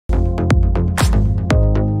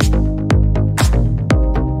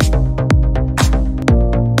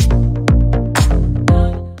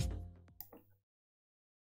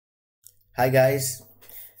Hi guys,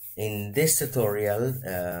 in this tutorial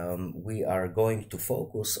we are going to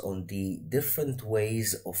focus on the different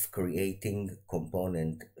ways of creating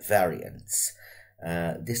component variants.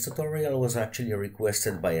 This tutorial was actually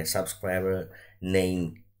requested by a subscriber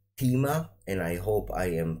named Tima, and I hope I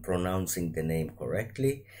am pronouncing the name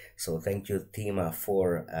correctly. So thank you, Tima,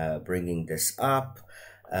 for bringing this up.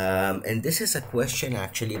 And this is a question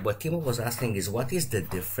actually. What Timo was asking is, what is the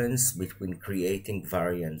difference between creating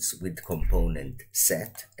variants with component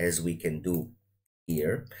set, as we can do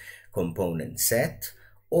here, component set,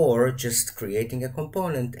 or just creating a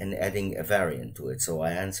component and adding a variant to it? So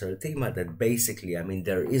I answered Tima that basically,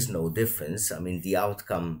 there is no difference. The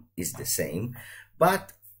outcome is the same,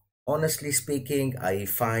 but honestly speaking, I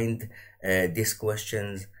find these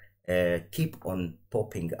questions keep on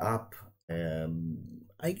popping up.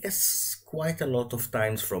 I guess quite a lot of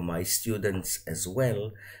times from my students as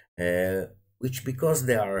well, which because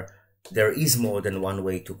there is more than one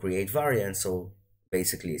way to create variants, so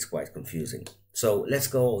basically it's quite confusing. So let's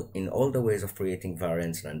go in all the ways of creating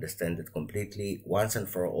variants and understand it completely once and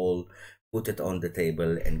for all, put it on the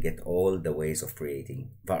table and get all the ways of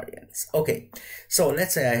creating variants. Okay, so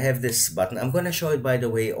let's say I have this button. I'm going to show it, by the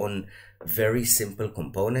way, on very simple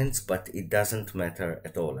components, but it doesn't matter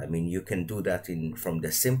at all. You can do that from the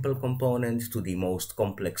simple component to the most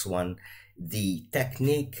complex one. The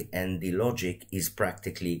technique and the logic is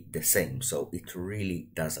practically the same, so it really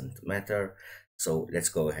doesn't matter. So let's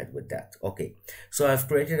go ahead with that. Okay, so I've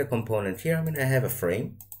created a component here. I have a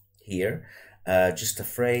frame here, just a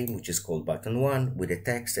frame which is called button1 with a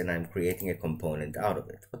text, and I'm creating a component out of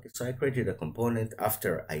it. Okay, so I created a component.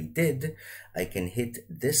 After I can hit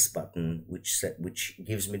this button which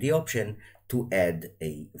gives me the option to add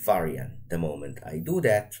a variant. The moment I do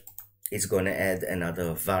that, it's going to add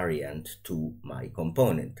another variant to my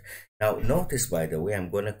component. Now notice, by the way, I'm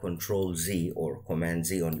going to Control Z or Command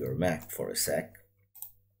Z on your Mac for a sec.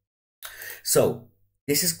 So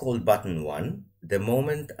this is called button1. The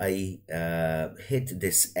moment I hit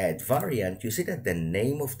this add variant, you see that the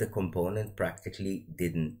name of the component practically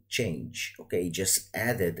didn't change. Okay, it just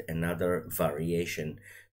added another variation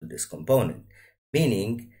to this component,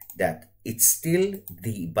 meaning that it's still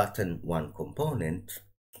the button1 component,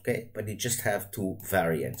 okay, but it just have two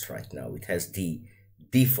variants right now. It has the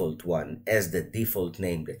default one as the default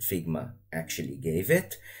name that Figma actually gave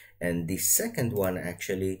it, and the second one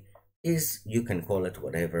actually is, you can call it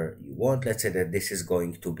whatever you want. Let's say that this is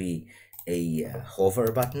going to be a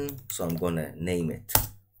hover button, so I'm gonna name it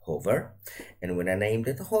hover. And when I named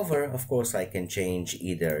it hover, of course I can change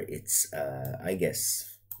either its I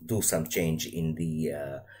guess do some change in the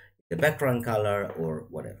background color or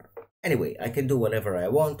whatever. Anyway, I can do whatever I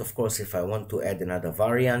want. Of course, if I want to add another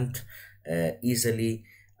variant easily,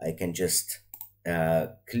 I can just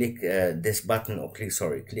click this button, or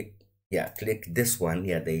click this one.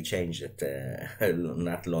 Yeah, they changed it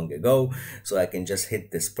not long ago, so I can just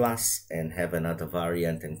hit this plus and have another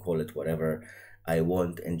variant and call it whatever I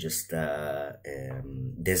want, and just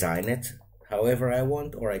design it however I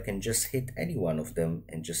want, or I can just hit any one of them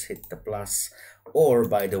and just hit the plus, or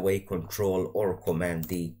by the way, Control or Command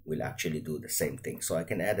D will actually do the same thing. So I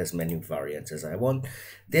can add as many variants as I want.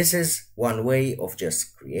 This is one way of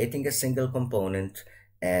just creating a single component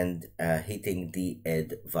and hitting the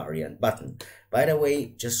add variant button. By the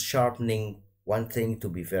way, just sharpening one thing to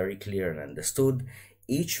be very clear and understood: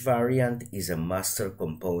 each variant is a master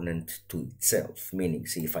component to itself, meaning,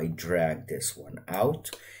 see, if I drag this one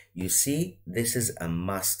out, you see this is a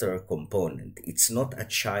master component. It's not a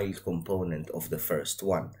child component of the first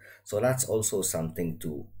one. So that's also something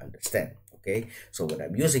to understand. Okay, so when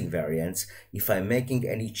I'm using variants, if I'm making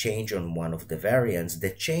any change on one of the variants, the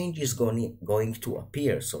change is going to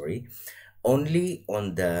appear, only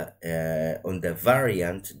on the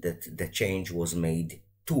variant that the change was made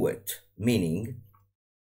to it. Meaning,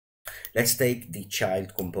 let's take the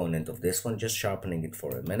child component of this one, just sharpening it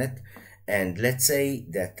for a minute, and let's say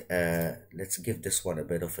that let's give this one a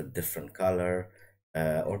bit of a different color,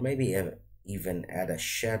 or maybe even add a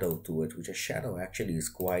shadow to it, which a shadow actually is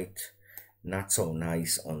quite not so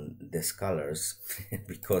nice on these colors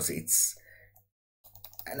because it's,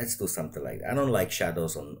 let's do something like that. I don't like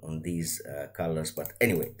shadows on these colors, but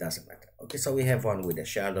anyway, it doesn't matter. Okay, so we have one with a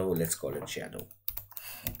shadow. Let's call it shadow.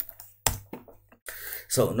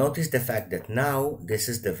 So notice the fact that now this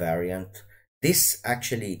is the variant. This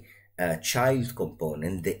actually child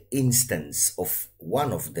component, the instance of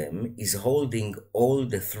one of them, is holding all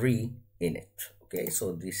the three in it. Okay,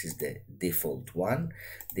 so this is the default one,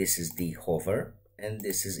 this is the hover, and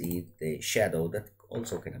this is the shadow that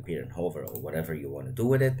also can appear in hover or whatever you want to do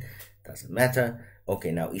with it, doesn't matter.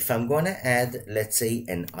 Okay, now if I'm gonna add, let's say,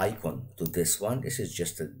 an icon to this one, this is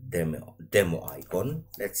just a demo icon.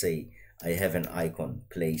 Let's say I have an icon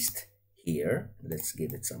placed here. Let's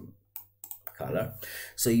give it some color.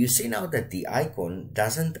 So you see now that the icon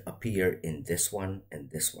doesn't appear in this one and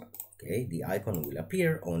this one. Okay, the icon will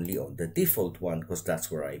appear only on the default one because that's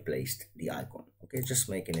where I placed the icon. Okay, just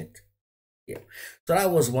making it here. So that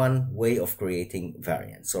was one way of creating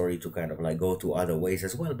variants. Sorry to kind of like go to other ways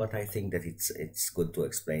as well, but I think that it's good to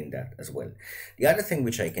explain that as well. The other thing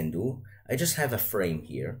which I can do, I just have a frame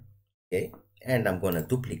here, okay, and I'm gonna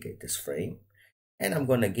duplicate this frame, and I'm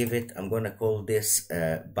gonna give it, I'm gonna call this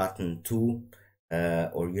button 2,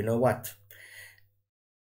 or you know what?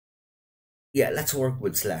 Yeah, let's work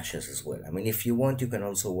with slashes as well. I mean, if you want, you can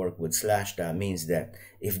also work with slash. That means that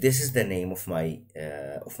if this is the name of my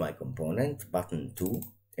component, button 2,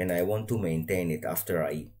 and I want to maintain it after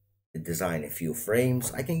I design a few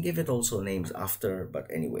frames, I can give it also names after,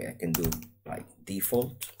 but anyway, I can do like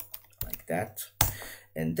default, like that.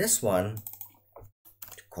 And this one,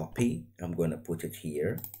 copy, I'm going to put it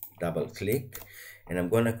here, double click, and I'm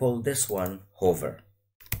going to call this one hover.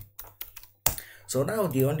 So now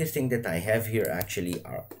the only thing that I have here actually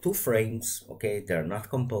are 2 frames, okay? They're not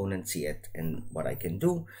components yet, and what I can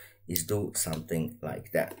do is do something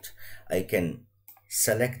like that. I can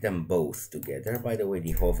select them both together. By the way,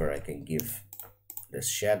 the hover, I can give this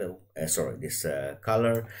shadow, this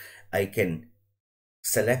color. I can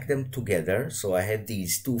select them together, so I have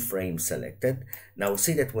these 2 frames selected. Now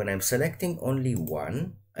see that when I'm selecting only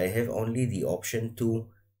one, I have only the option to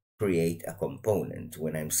create a component.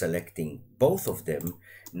 When I'm selecting both of them,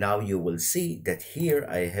 now you will see that here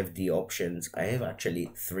I have the options. I have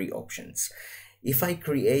actually 3 options. If I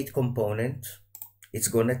create component, it's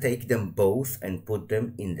gonna take them both and put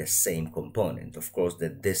them in the same component. Of course,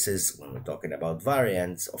 that this is, when we're talking about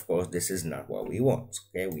variants, of course, this is not what we want.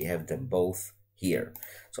 Okay, we have them both here,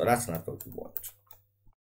 so that's not what we want.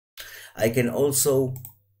 I can also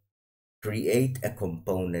create a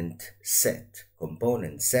component set.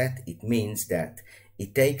 Component set, it means that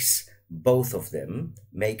it takes both of them,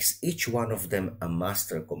 makes each one of them a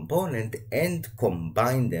master component, and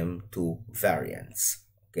combine them to variants.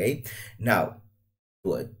 Okay, now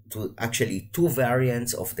to actually 2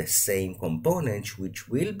 variants of the same component, which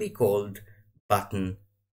will be called button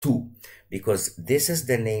 2, because this is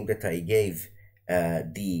the name that I gave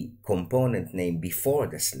the component name before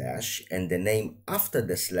the slash, and the name after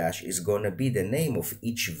the slash is going to be the name of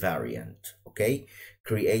each variant. Okay,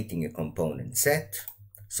 creating a component set.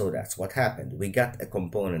 So that's what happened. We got a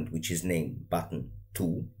component which is named button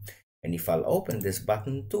 2, and if I'll open this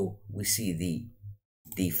button 2, we see the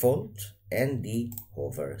default and the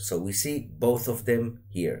hover. So we see both of them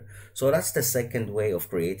here. So that's the second way of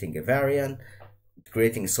creating a variant.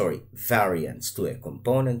 Variants to a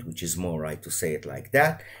component, which is more right to say it like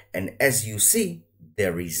that. And as you see,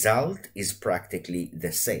 the result is practically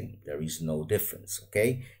the same. There is no difference.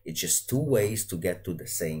 Okay, it's just 2 ways to get to the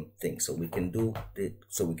same thing. So we can do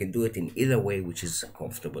it in either way, which is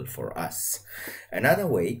comfortable for us. Another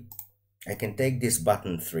way, I can take this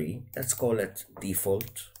button 3, let's call it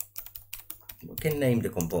default. We can name the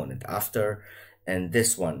component after, and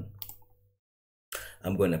this one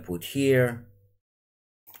I'm going to put here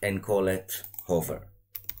and call it hover.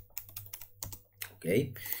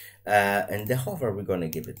 Okay, and the hover, we're going to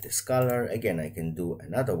give it this color. Again, I can do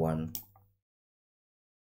another one.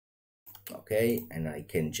 Okay, and I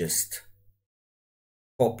can just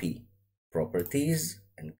copy properties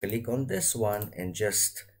and click on this one and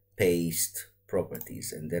just paste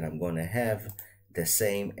properties, and then I'm going to have the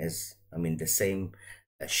same as, the same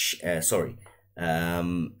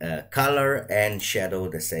color and shadow,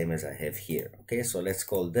 the same as I have here. Okay, so let's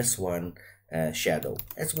call this one shadow,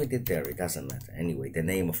 as we did there. It doesn't matter. Anyway, the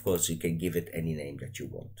name, of course, you can give it any name that you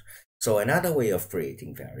want. So another way of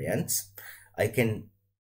creating variants, I can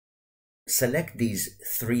select these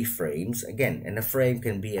 3 frames again, and a frame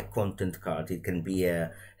can be a content card, it can be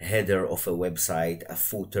a header of a website, a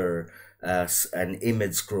footer, an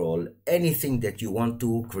image scroll, anything that you want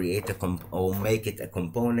to create or make it a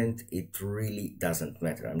component. It really doesn't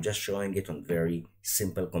matter. I'm just showing it on very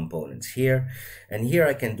simple components here, and here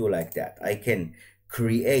I can do like that. I can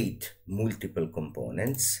create multiple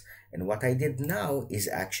components, and what I did now is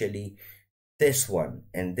actually this one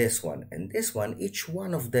and this one and this one. Each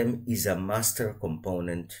one of them is a master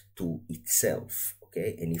component to itself.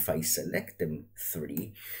 Okay, and if I select them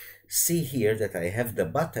 3, see here that I have the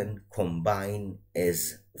button combine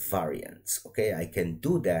as variants. Okay, I can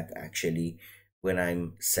do that actually when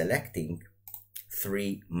I'm selecting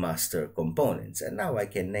three master components. And now I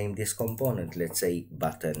can name this component, let's say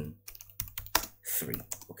button 3.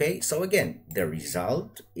 Okay, so again, the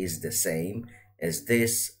result is the same as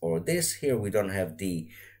this or this. Here we don't have the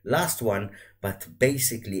last one, but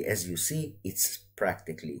basically, as you see, it's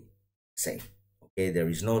practically same. Okay, there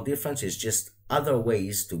is no difference. It's just other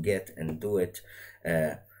ways to get and do it.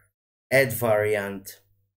 Add variant,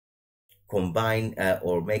 combine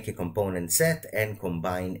or make a component set and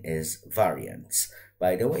combine as variants.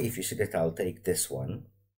 By the way, if you see that, I'll take this one.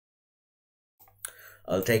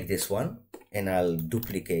 I'll take this one and I'll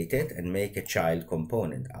duplicate it and make a child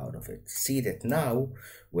component out of it. See that now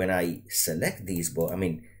when I select these,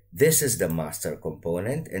 this is the master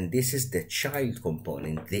component and this is the child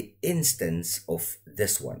component, the instance of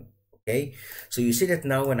this one. Okay, so you see that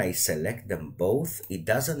now when I select them both, it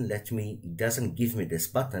doesn't give me this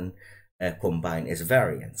button combine as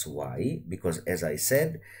variants. Why? Because as I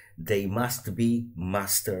said, they must be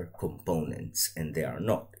master components and they are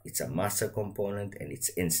not. It's a master component and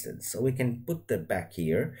it's instance. So we can put that back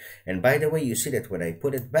here. And by the way, you see that when I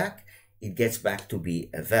put it back, it gets back to be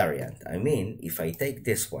a variant. I mean, if I take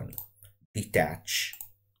this one, detach,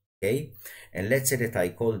 okay, and let's say that I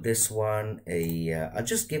call this one I'll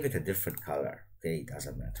just give it a different color. Okay, it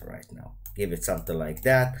doesn't matter right now. Give it something like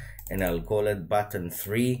that, and I'll call it button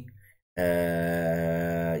 3.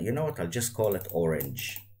 You know what? I'll just call it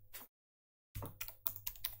orange.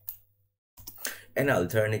 And I'll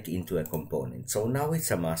turn it into a component. So now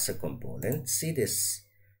it's a master component. See this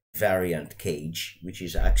variant cage, which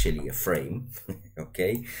is actually a frame.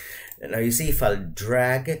 Okay, and now you see if I'll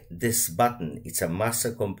drag this button, it's a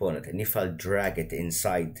master component, and if I'll drag it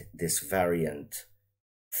inside this variant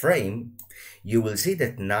frame, you will see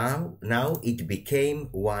that now it became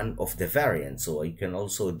one of the variants. So you can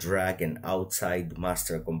also drag an outside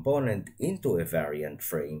master component into a variant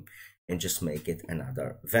frame and just make it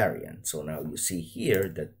another variant. So now you see here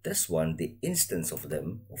that this one, the instance of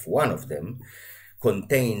one of them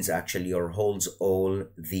contains actually or holds all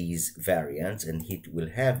these variants, and it will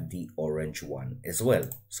have the orange one as well.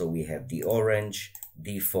 So we have the orange,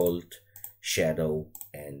 default, shadow,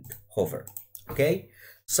 and hover. Okay,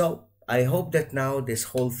 so I hope that now this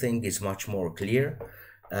whole thing is much more clear.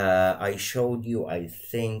 I showed you, I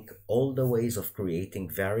think, all the ways of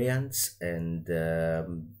creating variants, and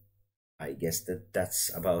I guess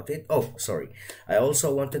that's about it. Oh, sorry. I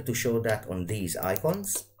also wanted to show that on these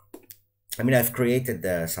icons. I've created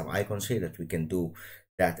some icons here that we can do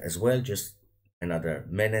that as well. Just another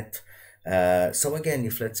minute. So again,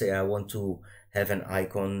 if let's say I want to have an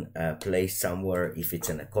icon placed somewhere, if it's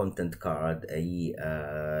in a content card,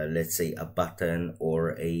 let's say a button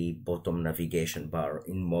or a bottom navigation bar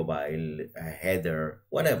in mobile, a header,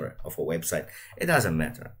 whatever of a website, it doesn't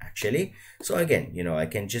matter actually. So again, I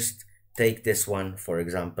can just take this one, for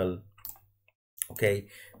example, okay,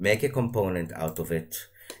 make a component out of it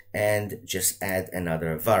and just add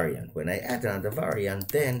another variant. When I add another variant,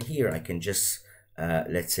 then here I can just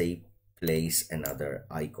let's say place another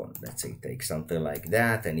icon. Let's say take something like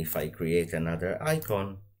that, and if I create another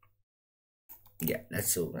icon, yeah,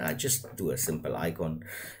 I just do a simple icon,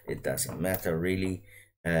 it doesn't matter really.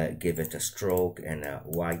 Give it a stroke and a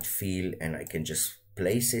white fill, and I can just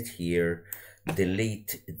place it here.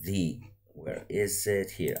 Delete the, where is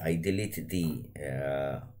it here? I delete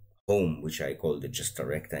the home, which I called it just a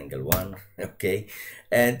rectangle one. Okay,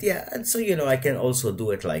 and yeah, and so I can also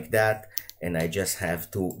do it like that, and I just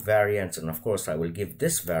have two variants, and of course I will give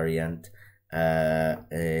this variant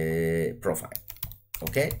a profile.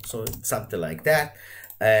 Okay, so something like that.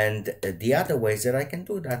 And the other ways that I can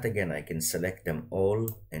do that, again, I can select them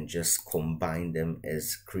all and just combine them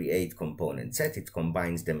as create component set. It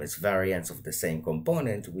combines them as variants of the same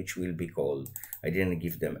component, which will be called, I didn't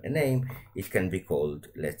give them a name, it can be called,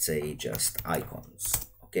 let's say, just icons.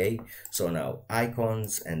 Okay, so now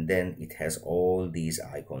icons, and then it has all these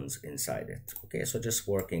icons inside it. Okay, so just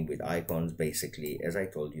working with icons, basically, as I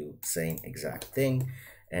told you, same exact thing,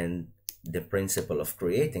 and the principle of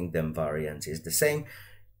creating them variants is the same.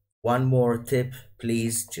 One more tip,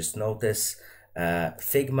 please just notice,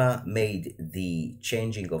 Figma made the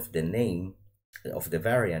changing of the name of the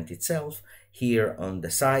variant itself here on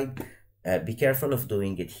the side. Be careful of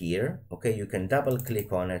doing it here. Okay, you can double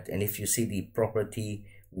click on it, and if you see the property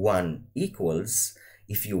 1 equals,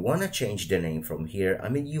 if you want to change the name from here,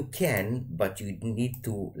 you can, but you need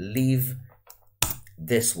to leave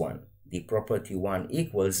this one, the property 1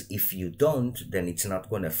 equals. If you don't, then it's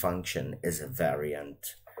not going to function as a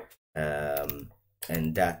variant,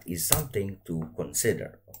 and that is something to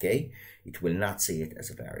consider. Okay, it will not see it as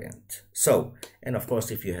a variant. So, and of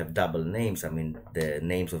course, if you have double names, I mean, the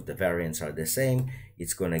names of the variants are the same,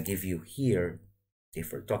 it's going to give you here,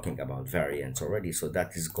 if we're talking about variants already, so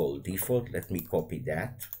that is called default. Let me copy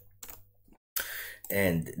that.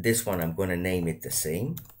 And this one, I'm going to name it the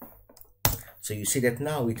same. So you see that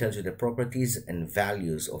now it tells you the properties and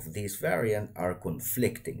values of this variant are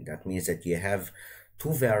conflicting. That means that you have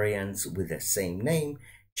two variants with the same name.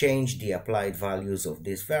 Change the applied values of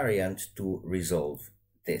this variant to resolve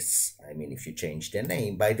this. I mean, if you change the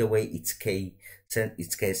name, by the way, it's case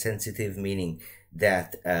sensitive, meaning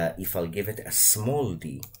that if I'll give it a small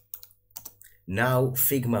d, now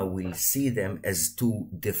Figma will see them as two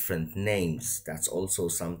different names. That's also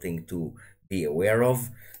something to be aware of.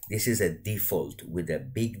 This is a default with a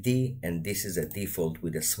big D, and this is a default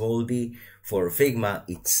with a small d. For Figma,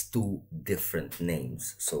 it's two different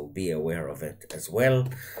names, so be aware of it as well.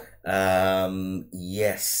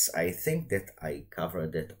 Yes, I think that I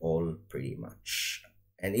covered it all pretty much.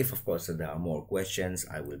 And if, of course, there are more questions,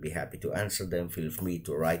 I will be happy to answer them. Feel free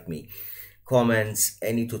to write me comments,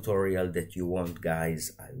 any tutorial that you want,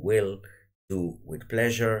 guys, I will do with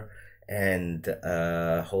pleasure. And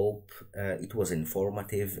hope it was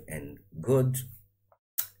informative and good.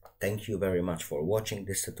 Thank you very much for watching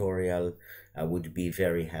this tutorial. I would be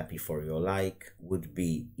very happy for your like, would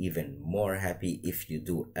be even more happy if you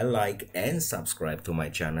do a like and subscribe to my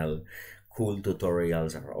channel. Cool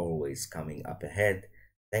tutorials are always coming up ahead.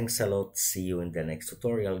 Thanks a lot. See you in the next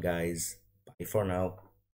tutorial, guys. Bye for now.